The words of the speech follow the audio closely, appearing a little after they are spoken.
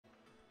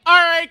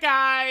Alright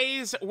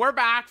guys, we're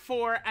back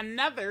for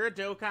another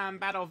Dokkan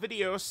battle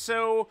video.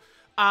 So,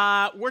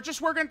 we're just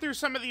working through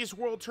some of these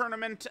World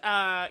Tournament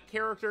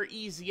character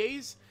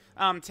EZAs.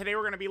 Today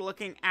we're going to be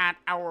looking at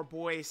our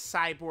boy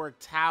Cyborg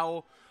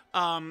Tao.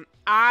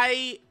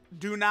 I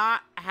do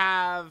not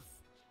have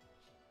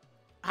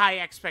high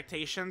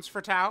expectations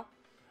for Tao.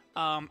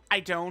 I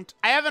don't.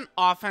 I have an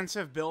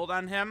offensive build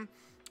on him.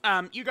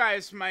 You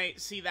guys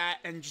might see that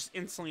and just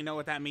instantly know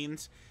what that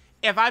means.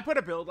 If I put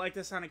a build like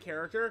this on a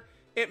character,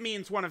 it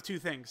means one of two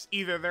things.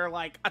 Either they're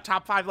like a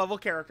top 5 level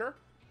character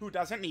who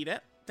doesn't need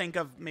it. Think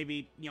of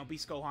maybe, you know,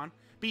 Beast Gohan.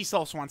 Beast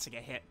also wants to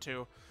get hit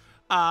too.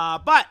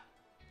 But,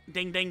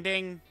 ding, ding,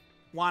 ding,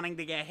 wanting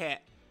to get hit.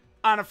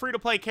 On a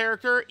free-to-play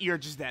character, you're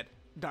just dead.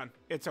 Done.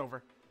 It's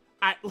over.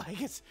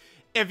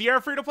 If you're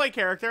a free-to-play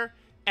character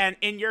and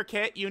in your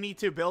kit you need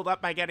to build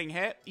up by getting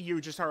hit, you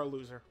just are a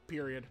loser.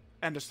 Period.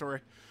 End of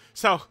story.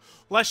 So,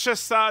 let's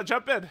just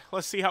jump in.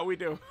 Let's see how we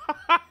do.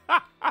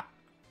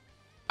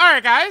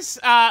 Alright guys,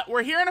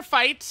 we're here in a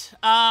fight.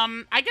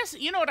 I guess,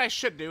 you know what I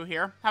should do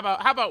here? How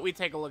about we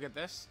take a look at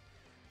this?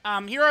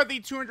 Here are the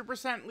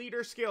 200%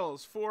 leader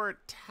skills for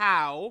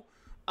Tao.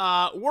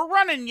 We're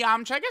running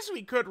Yamcha. I guess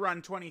we could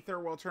run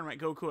 23rd World Tournament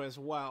Goku as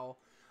well.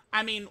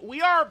 I mean,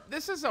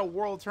 this is a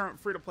World Tournament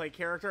free-to-play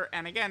character,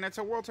 and again, it's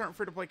a World Tournament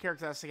free-to-play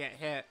character that has to get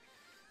hit.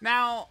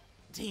 Now,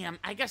 damn,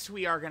 I guess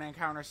we are going to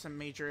encounter some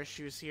major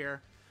issues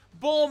here.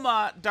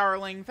 Bulma,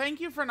 darling,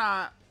 thank you for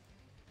not...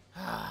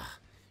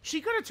 She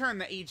could have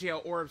turned the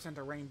EGL orbs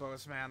into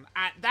rainbows, man.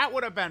 That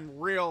would have been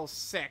real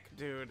sick,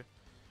 dude.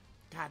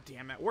 God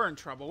damn it, we're in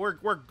trouble.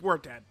 We're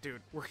dead,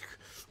 dude.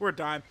 We're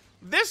done.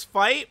 This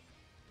fight,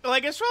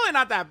 like, it's really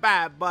not that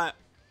bad, but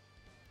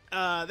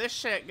this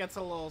shit gets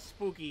a little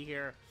spooky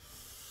here.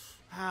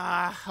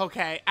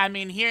 Okay. I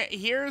mean,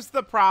 here's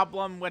the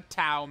problem with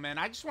Tao, man.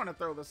 I just want to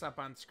throw this up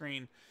on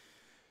screen.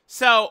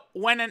 So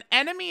when an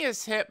enemy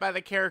is hit by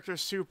the character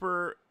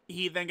super,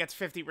 he then gets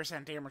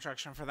 50% damage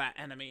reduction for that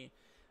enemy.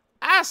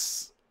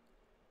 That's,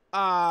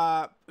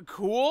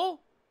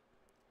 cool.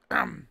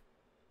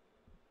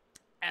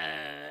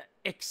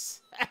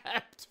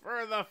 Except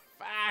for the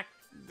fact,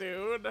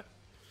 dude,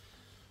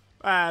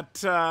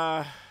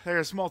 that,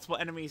 there's multiple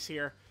enemies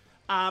here.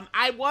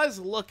 I was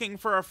looking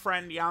for a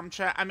friend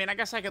Yamcha. I mean, I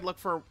guess I could look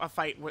for a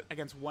fight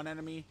against one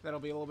enemy.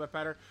 That'll be a little bit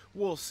better.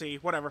 We'll see.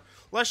 Whatever.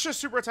 Let's just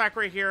super attack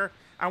right here.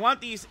 I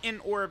want these in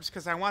orbs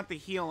because I want the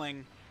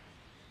healing.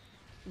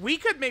 We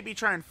could maybe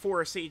try and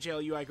force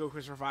EGL UI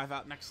Goku's revive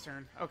out next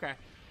turn. Okay.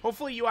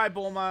 Hopefully UI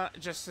Bulma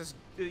just,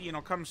 you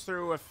know, comes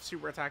through if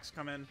super attacks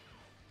come in.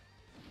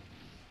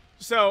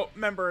 So,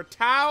 remember,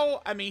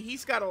 Tao, I mean,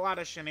 he's got a lot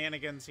of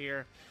shenanigans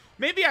here.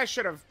 Maybe I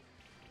should have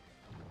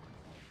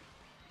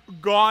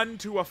gone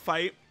to a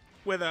fight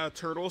with a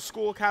Turtle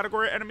School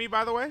category enemy,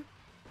 by the way.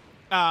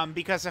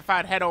 Because if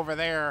I'd head over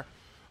there,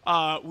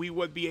 we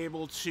would be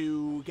able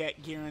to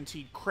get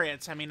guaranteed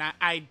crits. I mean,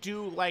 I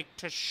do like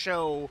to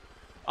show...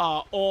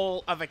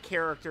 all of a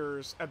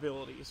character's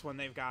abilities when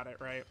they've got it,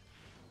 right?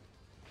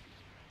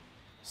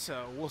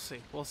 So, we'll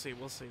see. We'll see.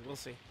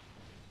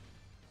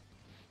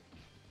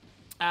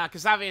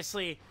 Because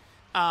obviously,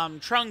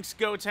 Trunks,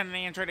 Goten, and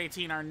Android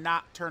 18 are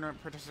not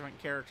tournament participant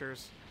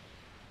characters.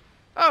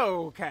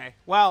 Okay.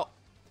 Well,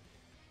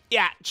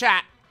 yeah,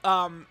 chat.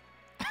 I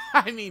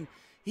mean,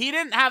 he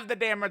didn't have the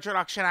damage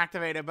reduction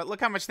activated, but look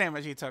how much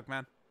damage he took,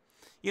 man.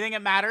 You think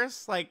it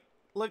matters? Like,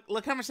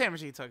 look how much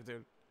damage he took,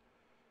 dude.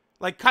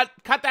 Like, cut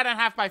that in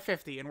half by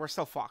 50, and we're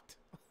still fucked.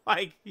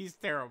 Like, he's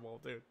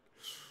terrible, dude.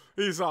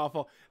 He's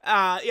awful.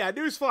 Yeah,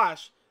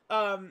 newsflash.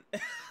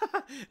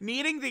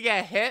 Needing to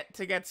get hit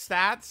to get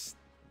stats,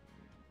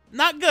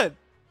 not good.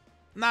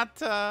 Not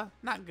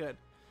good.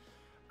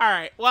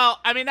 Alright, well,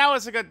 I mean, that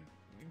was a good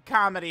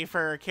comedy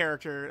for a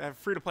character, a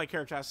free-to-play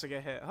character has to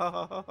get hit.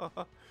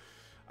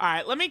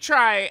 Alright, let me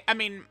try. I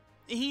mean,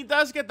 he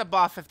does get the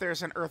buff if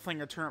there's an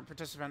Earthling or tournament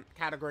participant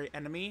category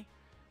enemy.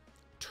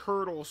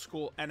 Turtle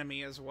School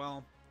enemy as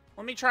well.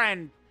 Let me try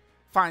and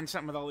find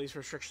something with all these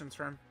restrictions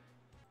for him.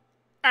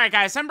 Alright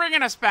guys, I'm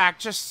bringing us back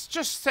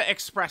just to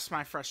express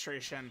my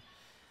frustration.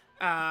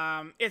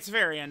 It's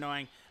very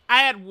annoying. I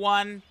had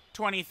one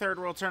 23rd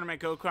World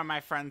Tournament Goku on my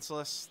friends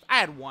list. I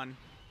had one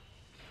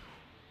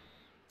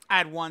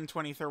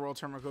 23rd World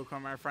Tournament Goku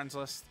on my friends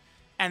list.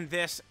 And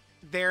there's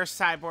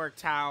Cyborg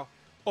Tao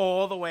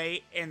all the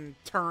way in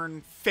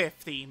turn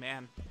 50,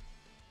 man.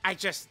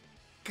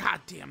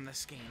 God damn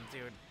this game,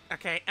 dude.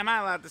 Okay, am I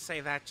allowed to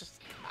say that?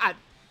 Just, god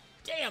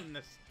damn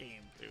this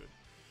game, dude.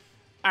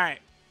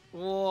 Alright,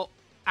 well,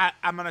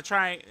 I'm gonna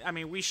try. I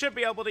mean, we should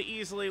be able to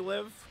easily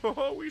live.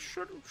 We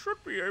should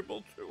be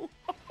able to.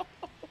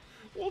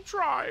 We'll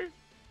try.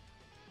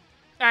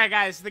 Alright,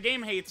 guys, the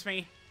game hates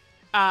me.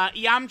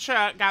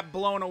 Yamcha got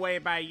blown away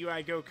by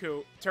UI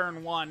Goku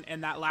turn 1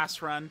 in that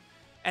last run.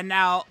 And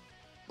now,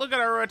 look at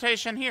our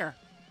rotation here.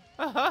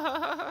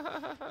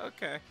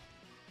 Okay.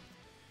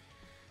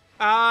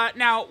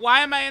 Now,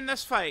 why am I in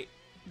this fight?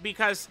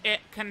 Because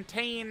it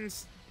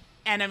contains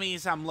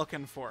enemies I'm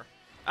looking for,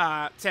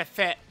 to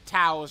fit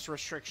Tao's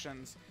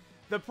restrictions.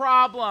 The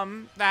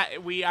problem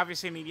that we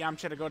obviously need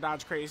Yamcha to go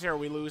dodge crazy or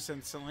we lose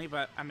instantly,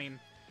 but I mean,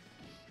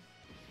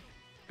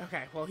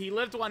 okay, well, he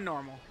lived one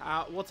normal.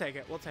 We'll take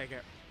it. We'll take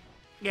it.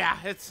 Yeah,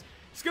 it's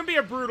going to be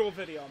a brutal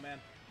video, man.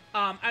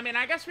 I mean,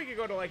 I guess we could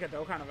go to, like, a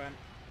Dokkan event.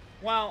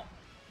 Well,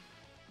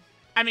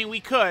 I mean, we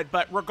could,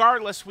 but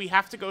regardless, we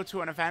have to go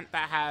to an event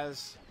that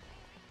has...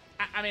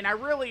 I mean, I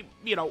really,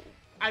 you know,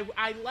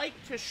 I like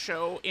to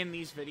show in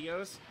these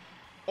videos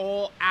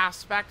all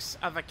aspects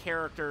of a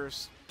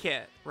character's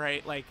kit,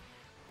 right? Like,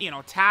 you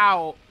know,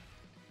 Tao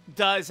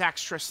does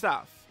extra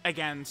stuff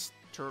against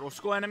Turtle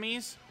School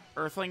enemies,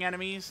 Earthling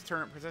enemies,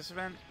 tournament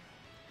participant.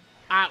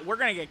 We're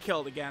going to get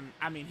killed again.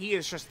 I mean, he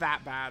is just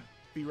that bad.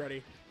 Be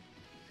ready.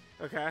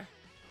 Okay.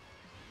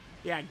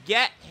 Yeah,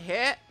 get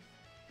hit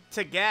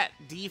to get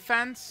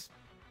defense.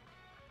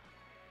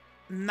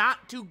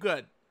 Not too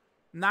good.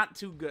 Not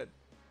too good.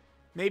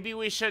 Maybe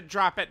we should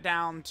drop it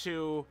down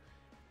to...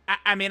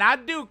 I mean,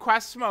 I'd do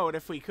quest mode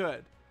if we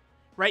could.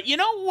 Right? You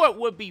know what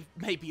would be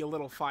maybe a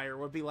little fire?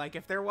 Would be like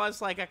if there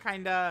was like a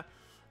kind of...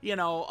 You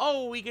know,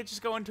 oh, we could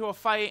just go into a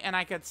fight and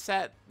I could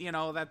set, you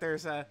know, that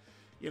there's a,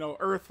 you know,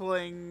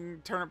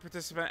 Earthling tournament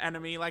participant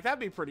enemy. Like, that'd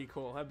be pretty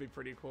cool. That'd be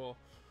pretty cool.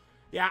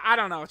 Yeah, I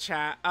don't know,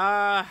 chat.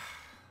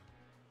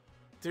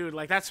 Dude,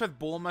 like, that's with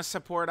Bulma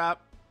support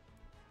up.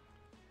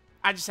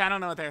 I don't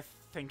know what they're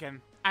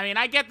thinking. I mean,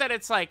 I get that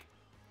it's, like,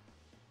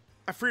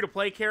 a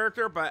free-to-play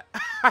character, but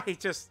I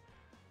just...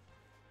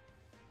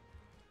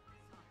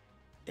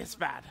 It's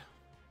bad.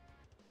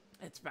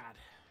 It's bad.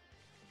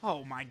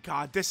 Oh my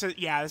god, this is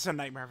a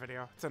nightmare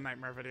video. It's a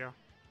nightmare video.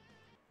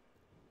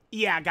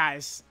 Yeah,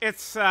 guys,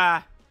 it's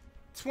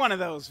one of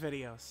those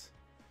videos.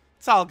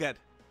 It's all good.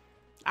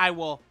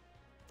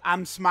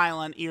 I'm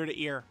smiling ear to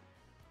ear.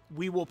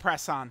 We will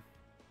press on.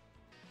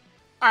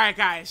 Alright,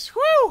 guys.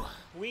 Whew!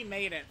 We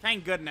made it.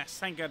 Thank goodness.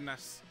 Thank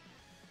goodness.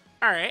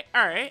 Alright,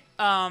 alright.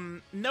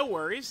 No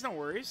worries, no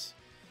worries.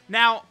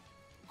 Now,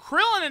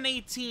 Krillin and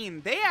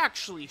 18, they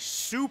actually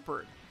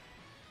supered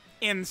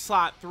in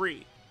slot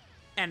 3.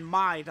 And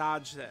Mai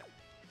dodged it.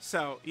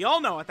 So,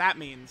 y'all know what that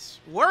means.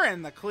 We're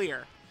in the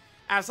clear.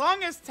 As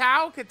long as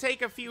Tao could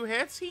take a few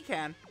hits, he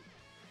can.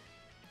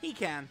 He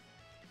can.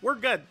 We're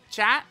good.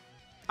 Chat,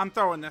 I'm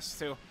throwing this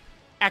too.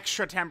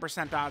 Extra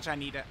 10% dodge. I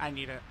need it. I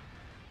need it.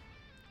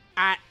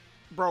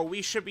 Bro,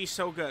 we should be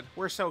so good.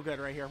 We're so good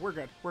right here. We're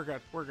good. We're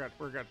good. We're good.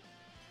 We're good.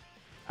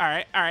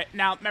 Alright, alright.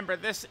 Now, remember,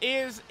 this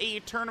is a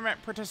tournament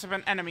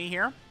participant enemy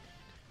here.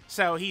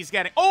 So he's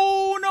getting...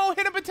 Oh, no!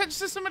 Hit a potential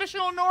system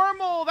additional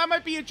normal! That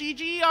might be a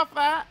GG off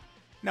that.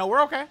 No,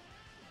 we're okay.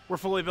 We're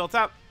fully built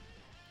up.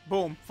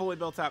 Boom. Fully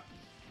built up.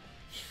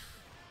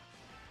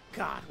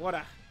 God, what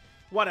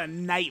a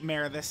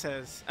nightmare this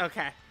is.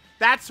 Okay.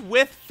 That's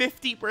with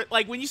 50...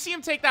 Like, when you see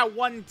him take that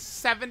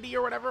 170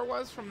 or whatever it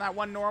was from that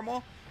one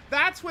normal,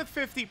 that's with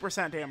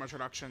 50% damage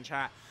reduction,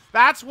 chat.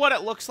 That's what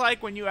it looks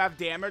like when you have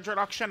damage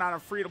reduction on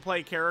a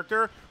free-to-play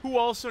character who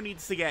also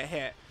needs to get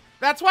hit.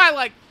 That's why,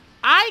 like...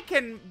 I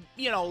can,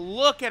 you know,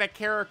 look at a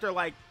character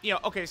like, you know,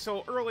 okay,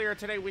 so earlier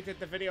today we did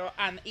the video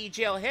on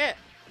EGL Hit.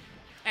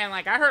 And,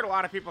 like, I heard a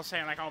lot of people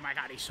saying, like, oh my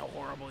god, he's so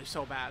horrible, he's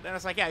so bad. And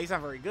it's like, yeah, he's not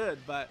very good,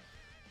 but,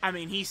 I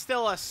mean, he's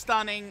still a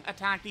stunning,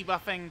 attack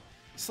debuffing,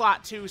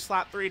 slot 2,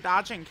 slot 3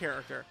 dodging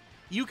character.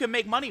 You can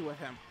make money with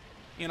him.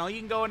 You know, you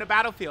can go into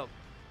Battlefield.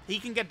 He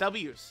can get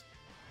W's.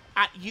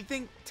 You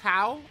think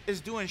Tao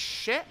is doing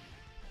shit?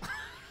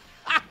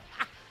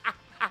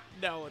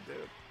 No,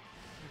 dude.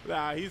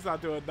 Nah, he's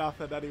not doing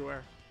nothing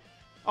anywhere.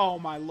 Oh,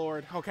 my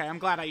lord. Okay, I'm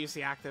glad I used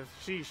the active.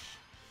 Sheesh.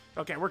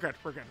 Okay, we're good.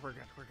 We're good. We're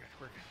good. We're good.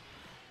 We're good.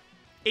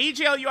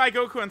 AGL UI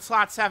Goku in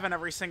slot 7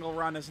 every single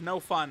run is no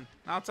fun.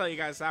 I'll tell you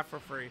guys that for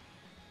free.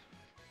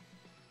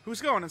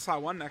 Who's going in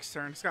slot 1 next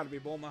turn? It's got to be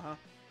Bulma, huh?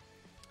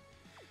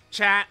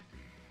 Chat.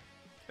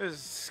 This is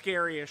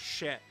scary as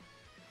shit.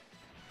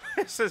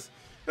 This is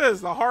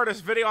the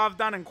hardest video I've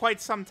done in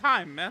quite some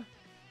time, man.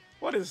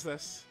 What is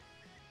this?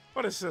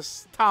 What is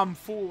this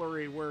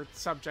tomfoolery we're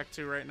subject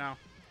to right now?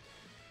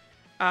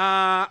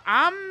 Nah,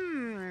 I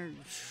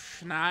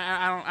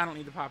don't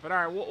need to pop it. All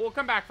right, we'll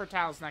come back for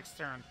Tao's next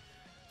turn.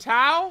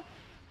 Tao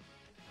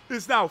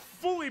is now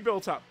fully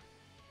built up,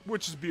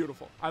 which is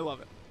beautiful. I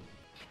love it.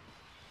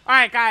 All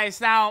right,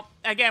 guys. Now,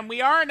 again, we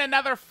are in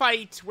another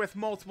fight with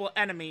multiple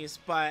enemies,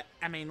 but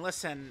I mean,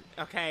 listen,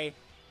 okay,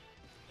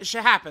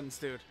 shit happens,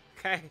 dude.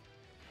 Okay,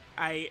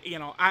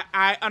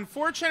 I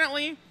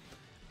unfortunately.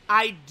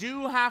 I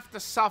do have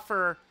to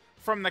suffer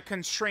from the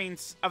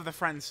constraints of the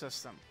friend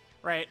system,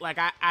 right? Like,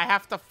 I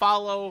have to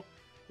follow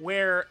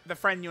where the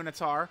friend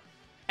units are.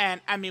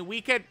 And, I mean,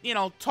 we could, you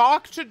know,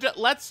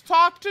 let's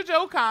talk to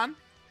Dokkan,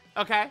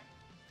 okay,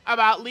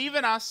 about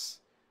leaving us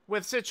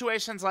with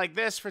situations like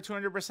this for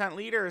 200%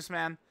 leaders,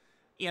 man.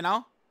 You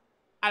know?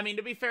 I mean,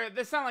 to be fair,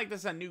 it's not like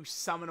this is a new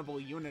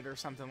summonable unit or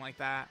something like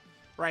that,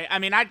 right? I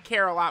mean, I'd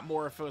care a lot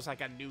more if it was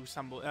like a new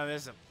summonable...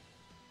 this is a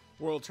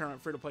World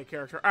Tournament free-to-play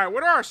character. All right,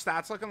 what are our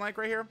stats looking like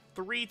right here?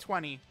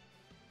 320.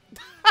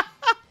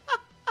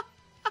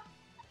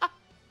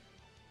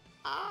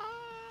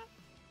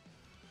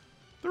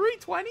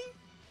 320?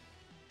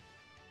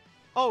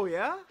 Oh,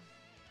 yeah?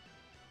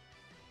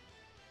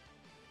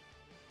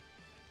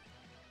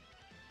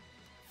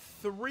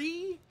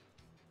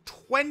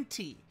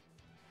 320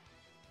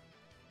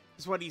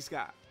 is what he's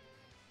got.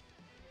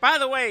 By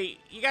the way,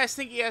 you guys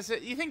think he has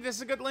it? You think this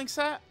is a good link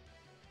set?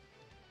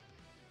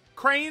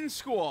 Crane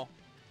School,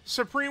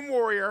 Supreme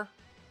Warrior,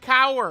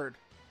 Coward,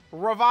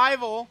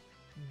 Revival,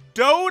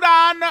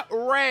 Dodon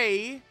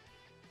Ray,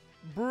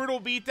 Brutal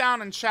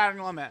Beatdown, and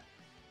Shattering Limit.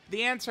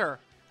 The answer,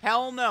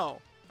 hell no.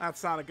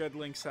 That's not a good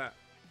link set.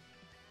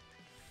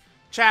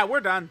 Chat,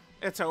 we're done.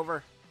 It's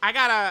over.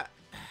 I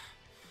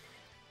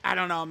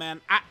don't know,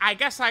 man. I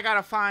guess I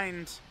gotta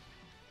find,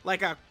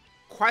 like, a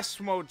quest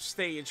mode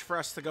stage for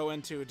us to go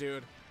into,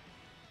 dude.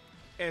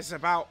 Is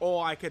about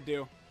all I could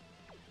do.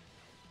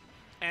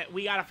 And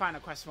we gotta find a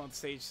quest mode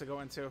stage to go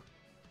into.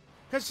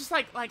 Cause just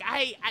like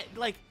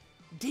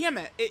damn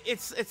it.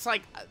 It's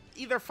like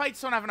either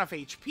fights don't have enough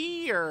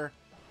HP or.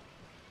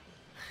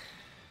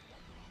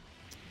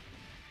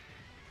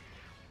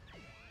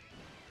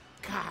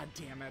 God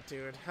damn it,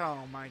 dude.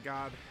 Oh my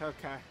god.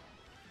 Okay.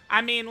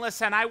 I mean,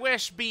 listen, I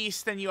wish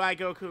Beast and UI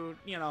Goku,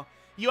 you know,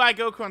 UI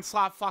Goku and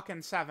slot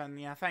fucking 7.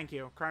 Yeah, thank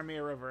you.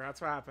 Crimea River. That's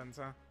what happens,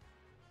 huh?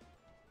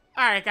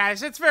 Alright,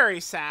 guys, it's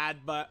very sad,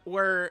 but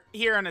we're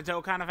here in a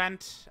Dokkan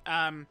event.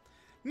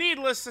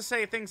 Needless to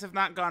say, things have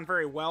not gone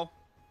very well.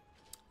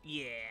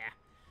 Yeah.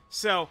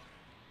 So,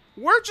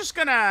 we're just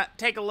gonna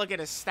take a look at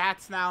his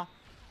stats now.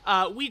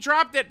 We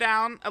dropped it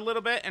down a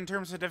little bit in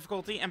terms of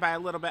difficulty, and by a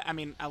little bit, I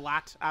mean a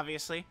lot,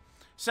 obviously.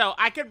 So,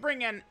 I could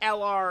bring in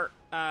LR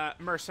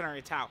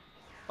Mercenary Tao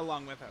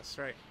along with us,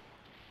 right?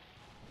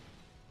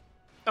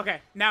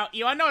 Okay, now,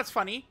 you wanna know what's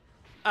funny?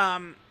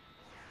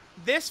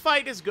 This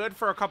fight is good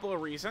for a couple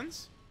of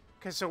reasons.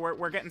 Because so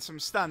we're getting some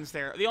stuns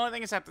there. The only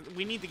thing is that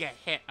we need to get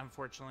hit,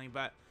 unfortunately,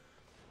 but...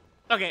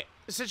 Okay,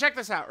 so check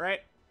this out,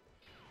 right?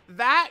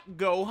 That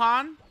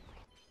Gohan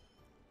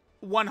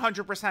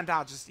 100%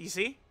 dodges, you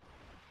see?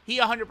 He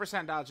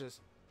 100% dodges.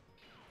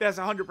 He has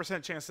a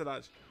 100% chance to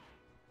dodge.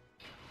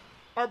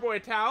 Our boy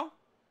Tao.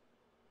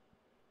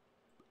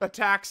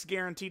 Attacks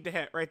guaranteed to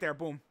hit. Right there,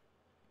 boom.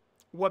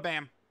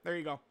 Wha-bam. There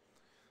you go.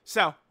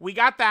 So, we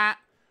got that.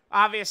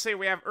 Obviously,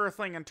 we have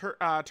Earthling and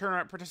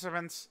tournament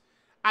participants.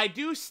 I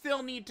do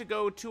still need to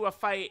go to a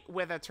fight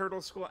with a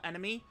Turtle School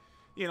enemy,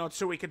 you know,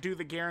 so we could do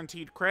the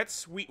guaranteed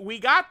crits. We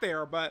got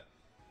there, but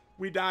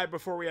we died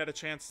before we had a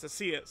chance to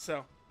see it,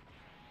 so.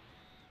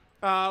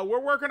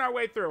 We're working our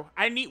way through.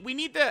 We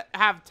need to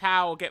have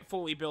Tao get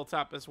fully built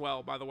up as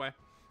well, by the way.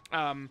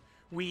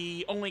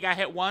 We only got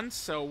hit once,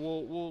 so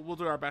we'll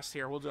do our best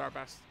here. We'll do our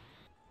best.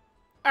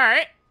 All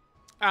right.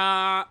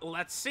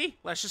 Let's see.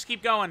 Let's just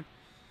keep going.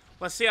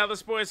 Let's see how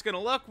this boy is going to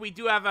look. We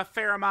do have a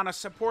fair amount of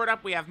support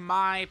up. We have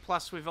Mai,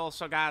 plus we've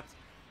also got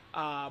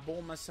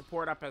Bulma's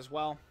support up as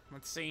well.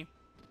 Let's see.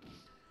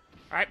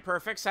 All right,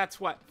 perfect. So that's,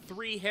 what,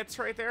 3 hits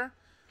right there?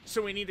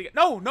 So we need to get...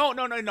 No,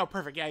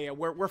 perfect. Yeah,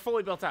 we're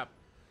fully built up.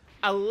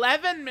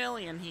 11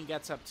 million he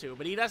gets up to,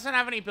 but he doesn't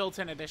have any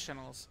built-in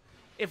additionals.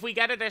 If we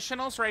get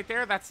additionals right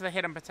there, that's the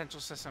Hidden Potential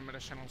System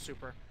additional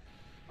super.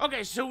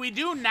 Okay, so we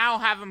do now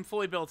have him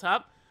fully built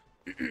up.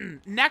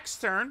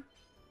 Next turn...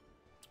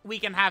 we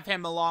can have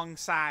him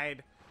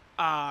alongside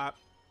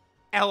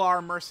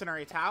LR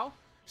Mercenary Tao.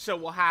 So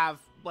we'll have,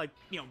 like,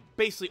 you know,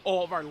 basically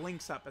all of our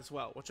links up as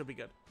well, which will be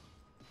good.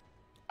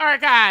 All right,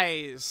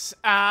 guys.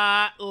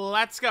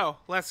 Let's go.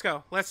 Let's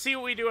go. Let's see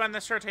what we do on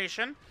this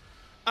rotation.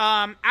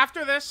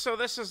 After this, so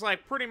this is,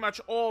 like, pretty much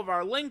all of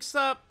our links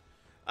up.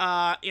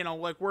 You know,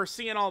 like, we're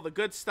seeing all the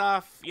good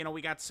stuff. You know,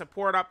 we got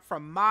support up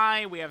from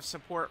Mai. We have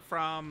support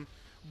from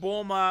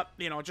Bulma.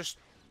 You know, just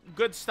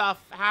good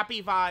stuff.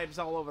 Happy vibes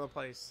all over the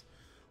place.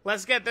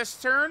 Let's get this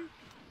turn,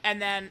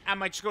 and then I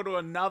might just go to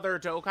another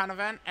Dokkan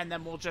event, and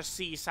then we'll just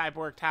see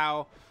Cyborg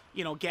Tao,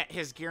 you know, get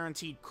his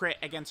guaranteed crit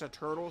against a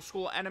Turtle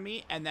School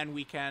enemy, and then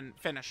we can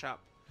finish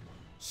up.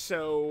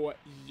 So,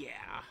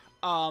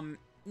 yeah.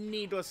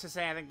 Needless to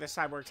say, I think this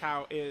Cyborg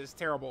Tao is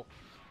terrible.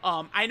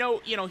 I know,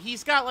 you know,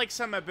 he's got, like,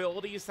 some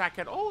abilities that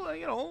could, oh,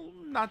 you know,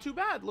 not too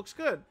bad. Looks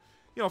good.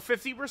 You know,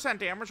 50%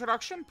 damage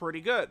reduction,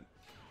 pretty good.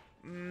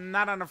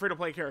 Not on a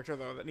free-to-play character,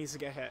 though, that needs to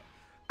get hit.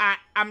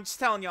 I'm just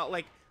telling y'all,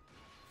 like...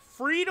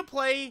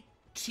 free-to-play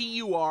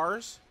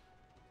TURs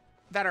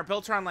that are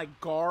built around, like,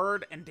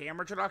 guard and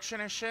damage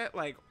reduction and shit,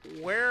 like,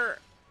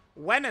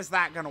 when is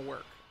that gonna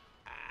work?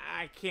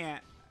 I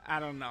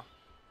don't know.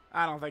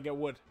 I don't think it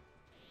would.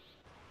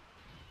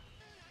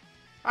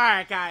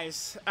 Alright,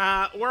 guys.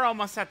 We're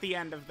almost at the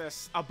end of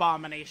this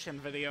abomination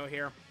video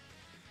here.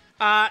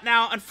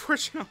 Now,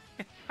 unfortunately...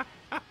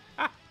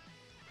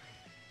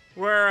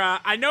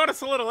 I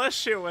noticed a little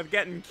issue with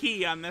getting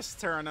Ki on this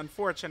turn,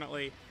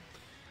 unfortunately.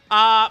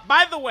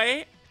 By the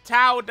way,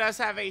 Tao does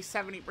have a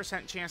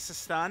 70% chance to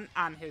stun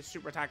on his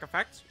super attack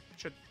effect.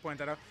 Should point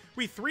that out.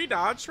 We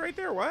 3-dodged right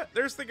there? What?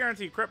 There's the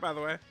guaranteed crit, by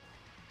the way.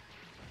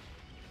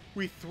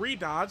 We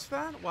 3-dodged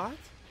that? What?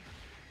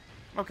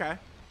 Okay.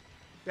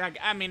 Yeah,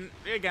 I mean,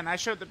 again, I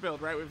showed the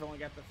build, right? We've only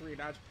got the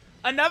 3-dodge.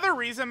 Another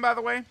reason, by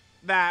the way,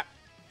 that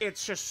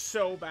it's just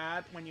so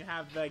bad when you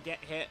have the get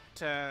hit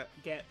to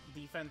get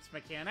defense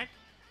mechanic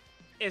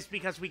is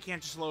because we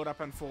can't just load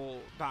up in full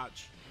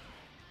dodge.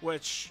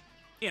 Which...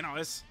 you know,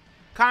 is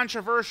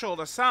controversial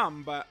to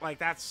some, but, like,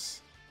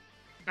 that's...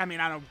 I mean,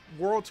 on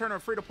a World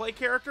Tournament free-to-play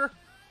character?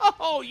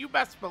 Oh, you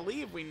best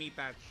believe we need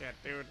that shit,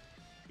 dude.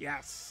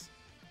 Yes.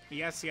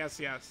 Yes, yes,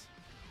 yes.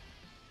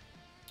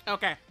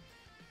 Okay.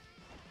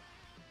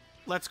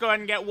 Let's go ahead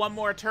and get one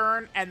more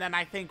turn, and then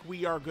I think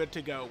we are good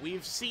to go.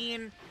 We've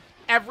seen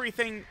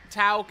everything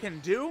Tao can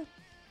do,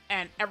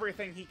 and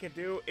everything he can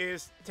do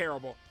is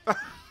terrible.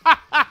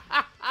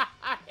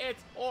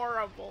 It's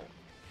horrible.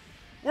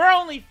 We're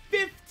only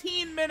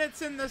 15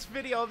 minutes in this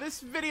video.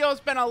 This video has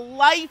been a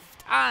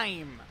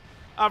lifetime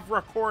of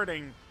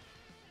recording.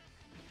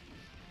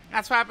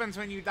 That's what happens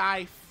when you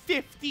die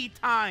 50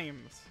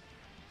 times.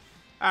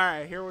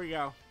 Alright, here we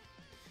go.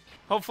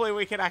 Hopefully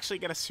we can actually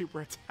get a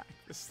super attack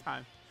this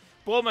time.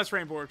 Bulma's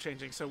Rainbow Orb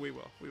changing, so we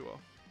will. We will.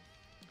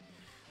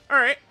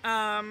 Alright,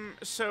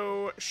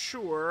 so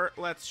sure,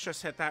 let's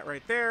just hit that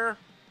right there.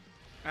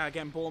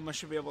 Again, Bulma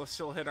should be able to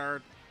still hit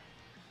our...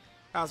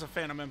 That was a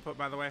Phantom input,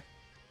 by the way.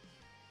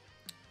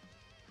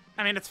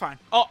 I mean, it's fine.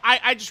 Oh,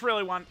 I just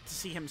really want to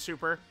see him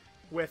super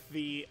with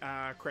the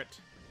crit.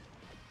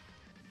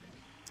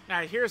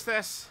 Alright, here's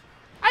this.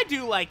 I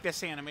do like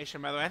this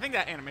animation, by the way. I think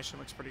that animation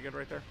looks pretty good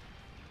right there.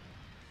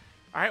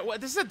 Alright, well,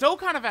 this is a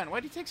Dokkan event. Why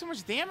do you take so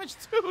much damage,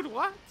 dude?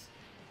 What?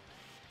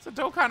 It's a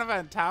Dokkan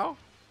event, Tao.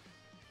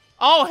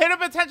 Oh, hit a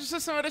potential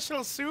system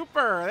additional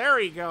super. There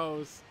he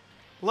goes.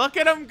 Look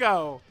at him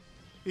go.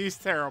 He's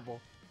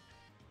terrible.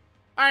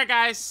 Alright,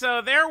 guys.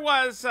 So there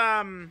was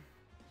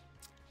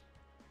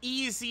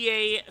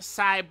EZA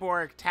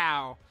Cyborg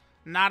TAO.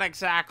 Not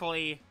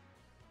exactly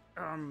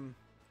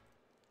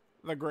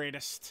the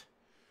greatest.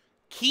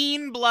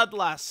 Keen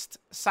Bloodlust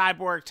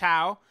Cyborg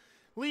TAO.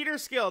 Leader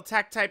skill,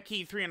 tech type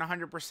key 3 and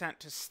 100%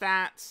 to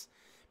stats.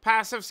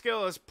 Passive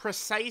skill is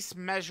precise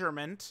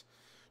measurement.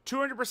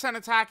 200%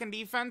 attack and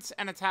defense,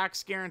 and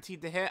attacks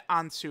guaranteed to hit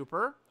on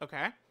super.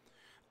 Okay.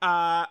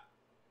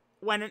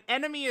 When an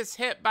enemy is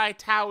hit by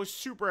Tao's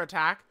super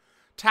attack,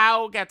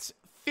 Tao gets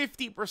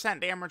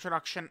 50% damage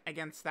reduction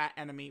against that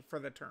enemy for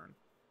the turn.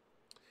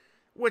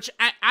 Which,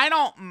 I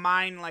don't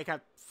mind, like,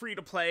 a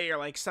free-to-play or,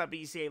 like,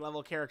 sub-EZA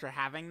level character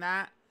having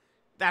that.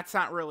 That's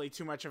not really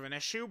too much of an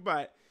issue,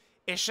 but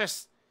it's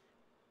just...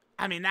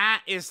 I mean,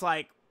 that is,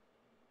 like...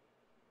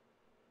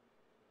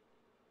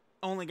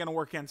 only gonna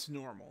work against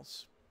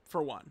normals,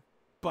 for one.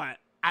 But,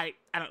 I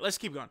don't... Let's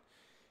keep going.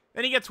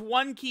 Then he gets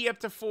 1 key up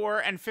to 4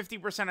 and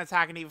 50%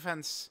 attack and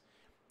defense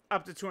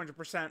up to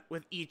 200%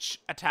 with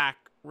each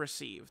attack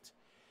received.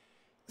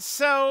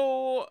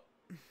 So...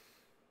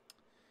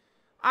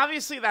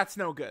 obviously, that's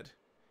no good.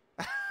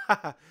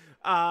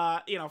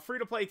 You know,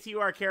 free-to-play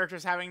TUR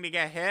characters having to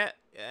get hit.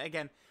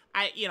 Again,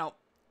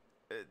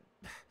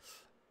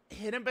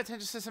 hidden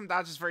potential system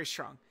dodge is very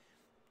strong.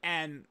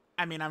 And,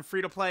 I mean, on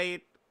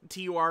free-to-play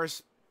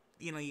TURs,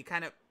 you know, you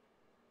kind of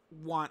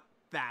want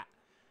that.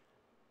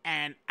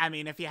 And, I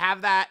mean, if you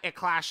have that, it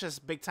clashes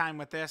big time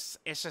with this.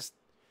 It's just,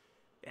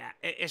 yeah,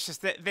 it's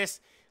just that this,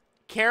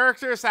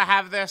 characters that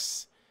have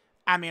this,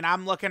 I mean,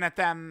 I'm looking at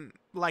them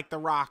like The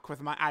Rock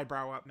with my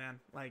eyebrow up,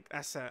 man. Like,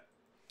 that's it.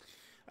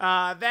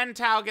 Then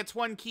Tao gets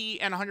 1 key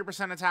and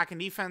 100% attack and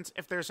defense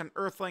if there's an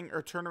Earthling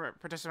or tournament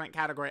participant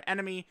category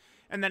enemy.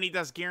 And then he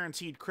does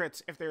guaranteed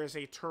crits if there is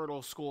a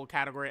Turtle School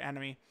category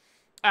enemy.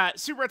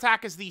 Super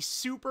attack is the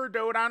Super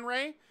Dodon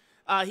Ray.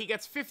 He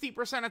gets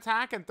 50%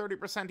 attack and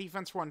 30%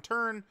 defense for 1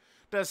 turn.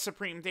 Does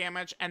supreme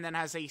damage and then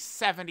has a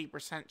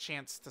 70%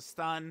 chance to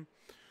stun.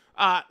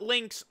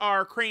 Links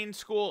are Crane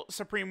School,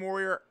 Supreme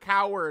Warrior,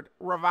 Coward,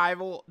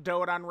 Revival,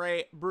 Dodon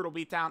Ray, Brutal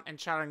Beatdown, and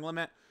Shattering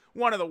Limit.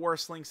 One of the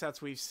worst link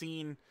sets we've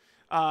seen.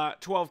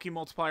 12 key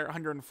multiplier,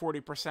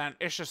 140%.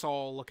 It's just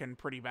all looking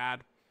pretty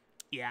bad.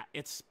 Yeah,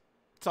 it's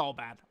all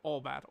bad.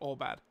 All bad. All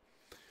bad.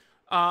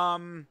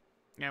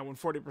 Yeah, when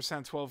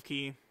 40%, 12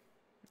 key.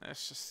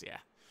 It's just, yeah.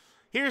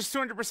 Here's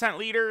 200%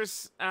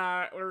 leaders,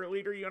 or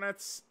leader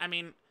units. I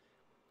mean,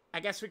 I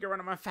guess we could run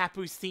them on Fat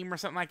Boost team or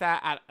something like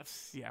that.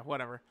 Yeah,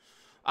 whatever.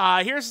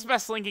 Here's his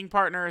best linking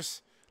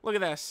partners. Look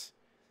at this.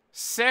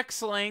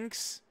 6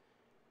 links.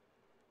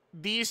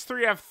 These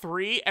 3 have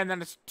 3, and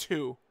then it's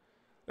 2.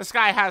 This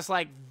guy has,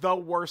 like, the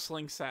worst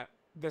link set,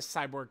 this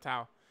Cyborg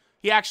Tao.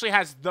 He actually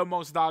has the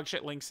most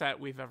dogshit link set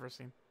we've ever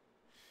seen.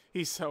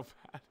 He's so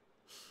bad.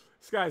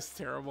 This guy's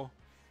terrible.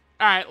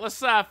 Alright,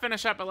 let's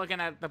finish up by looking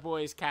at the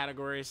boys'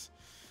 categories.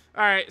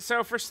 Alright,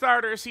 so for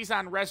starters, he's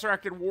on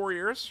Resurrected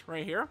Warriors,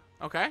 right here.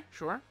 Okay,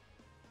 sure.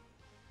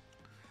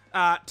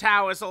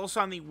 Tao is also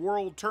on the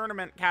World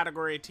Tournament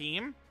category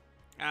team.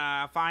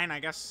 Fine, I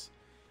guess.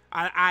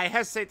 I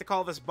hesitate to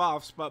call this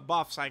buffs, but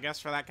buffs, I guess,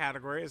 for that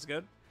category is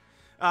good.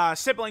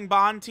 Sibling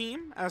Bond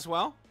team as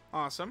well.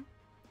 Awesome.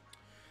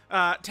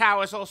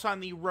 Tao is also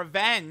on the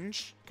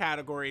Revenge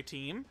category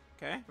team.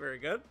 Okay, very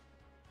good.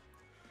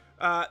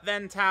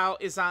 Then Tao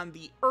is on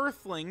the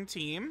Earthling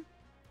team.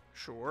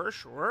 Sure,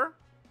 sure.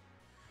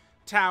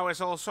 Tao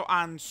is also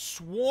on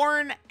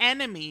Sworn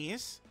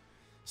Enemies.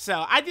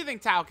 So, I do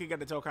think Tao could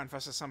get a Dokkan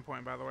Fest at some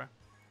point, by the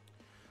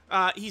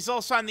way. He's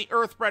also on the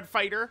Earthbred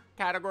Fighter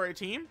category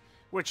team,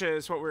 which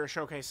is what we were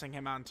showcasing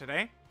him on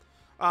today.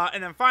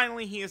 And then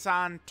finally, he is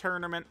on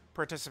tournament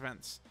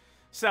participants.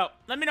 So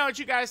let me know what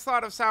you guys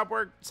thought of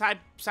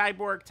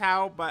Cyborg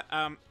Tao, but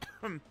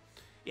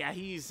yeah,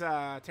 he's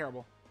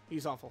terrible.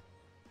 He's awful.